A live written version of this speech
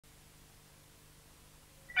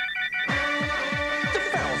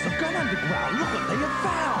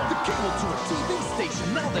found the cable to a TV station.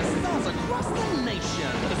 Now there's stars across the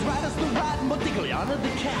nation. There's Rattus the rat and Modigliana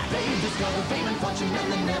the cat. They've discovered fame and fortune and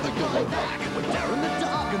they're never going back. With Derryn the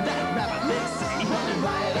dog and that rabbit Mixy running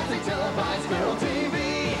riot as they televise Feral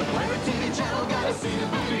TV. The pirate TV channel got a seat to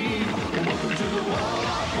believe. Welcome to the world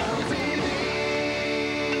of Feral TV.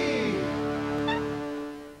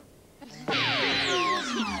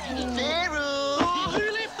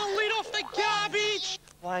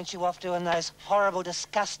 Why aren't you off doing those horrible,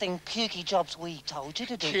 disgusting, pukey jobs we told you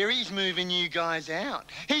to do? Kerry's moving you guys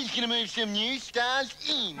out. He's going to move some new stars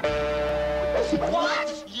in.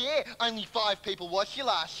 What? Yeah, only 5 people watched your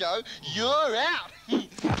last show. You're out.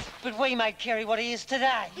 But we made Kerry what he is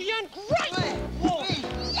today. The ungrateful!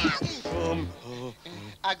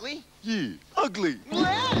 Ugly? Yeah, ugly.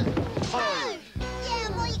 Yeah. Oh. Yeah,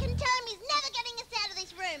 well, you can tell him he's never getting us out of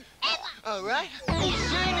this room, ever. All right. As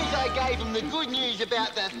soon as I gave them the good news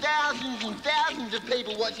about the thousands and thousands of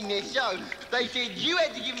people watching their show, they said you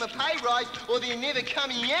had to give them a pay rise or they're never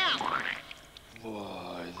coming out.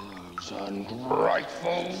 Why, those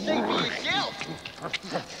ungrateful... See for yourself.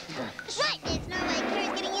 Right, there's no way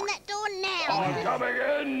Kerry's getting in that door now. I'm coming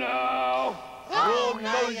in now. Oh,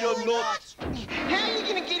 no, you're not. How are you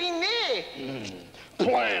going to get in there?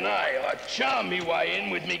 Plan A, I charm me way in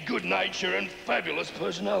with me good nature and fabulous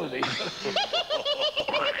personality.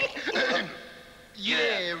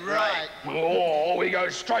 Yeah, right. Or we go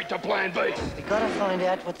straight to plan B. We've got to find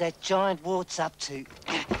out what that giant wart's up to.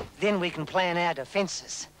 Then we can plan our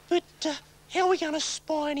defences. But how are we going to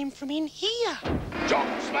spy on him from in here? Jock,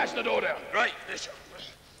 smash the door down. Right, Bishop.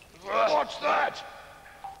 What's that?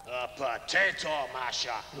 A potato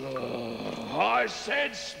masher. I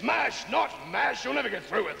said smash, not mash. You'll never get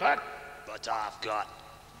through with that. But I've got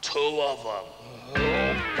 2 of them.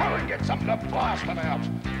 Go and get something to blast them out.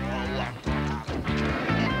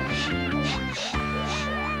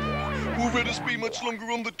 Will Rattus be much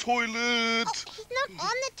longer on the toilet? Oh, he's not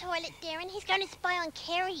on the toilet, Derryn. He's going to spy on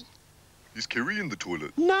Kerry. Is Kerry in the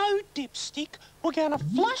toilet? No, dipstick. We're going to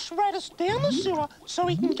flush Rattus down the sewer so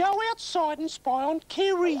he can go outside and spy on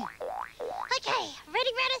Kerry. Okay,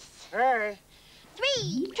 ready, Rattus? Hey.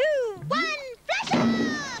 3, 2, 1, flash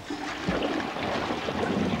off!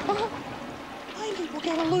 Maybe we're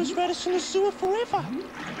going to lose Rattus in the sewer forever.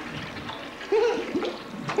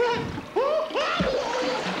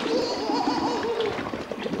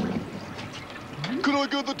 Can I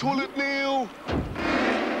go to the toilet now?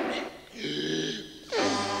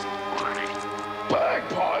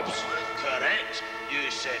 Bagpipes. Correct.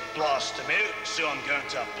 You said blast them out, so I'm going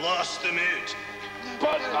to blast them out.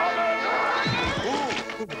 But Oh,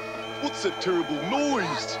 what's that terrible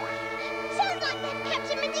noise? Sounds like they've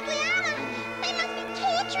captured Modigliana. They must be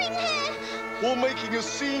torturing her. Or making us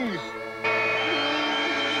sing.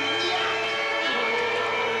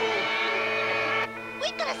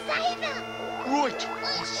 We've got to save her. Right.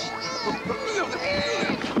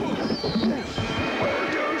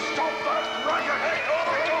 will you stop that racket?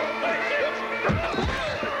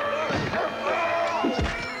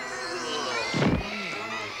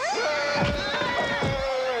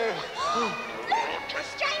 A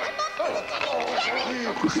strange monster's attacking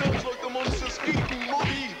Kerry. Sounds like the monster's eating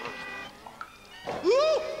Moddy.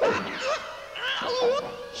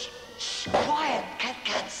 Shh, quiet,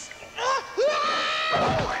 cats.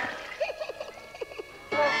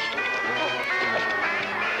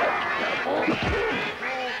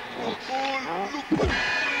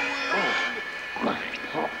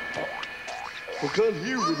 I can't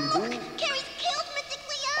hear anymore. Kerry's killed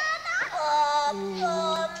Modigliana. Oh,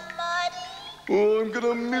 poor Muddy. Oh, I'm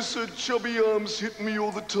gonna miss her chubby arms hitting me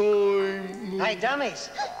all the time. Hey, dummies.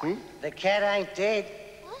 The cat ain't dead.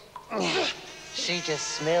 She just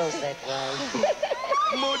smells that way.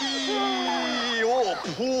 Muddy! Oh,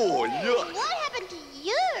 poor, yuck. What happened to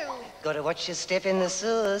you? Got to watch your step in the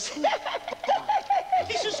sewers.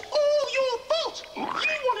 This is all your fault. You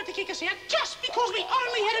wanted to kick us out just because we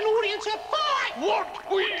only had an audience of 5. What?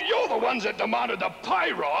 You're the ones that demanded the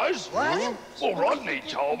pay rise. What? Well, Rodney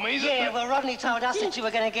told me that... Yeah, well, Rodney told us that you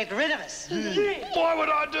were going to get rid of us. Why would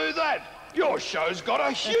I do that? Your show's got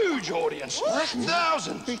a huge audience. What?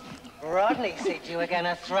 Thousands. Rodney said you were going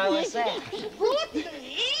to throw us out. Rodney?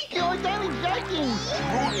 You're only joking.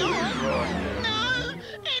 No,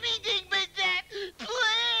 anything but that,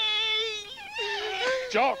 please.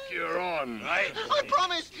 Jock, you're on. Right? I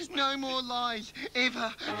promise, no more lies,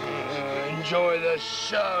 ever. Enjoy the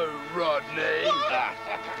show, Rodney.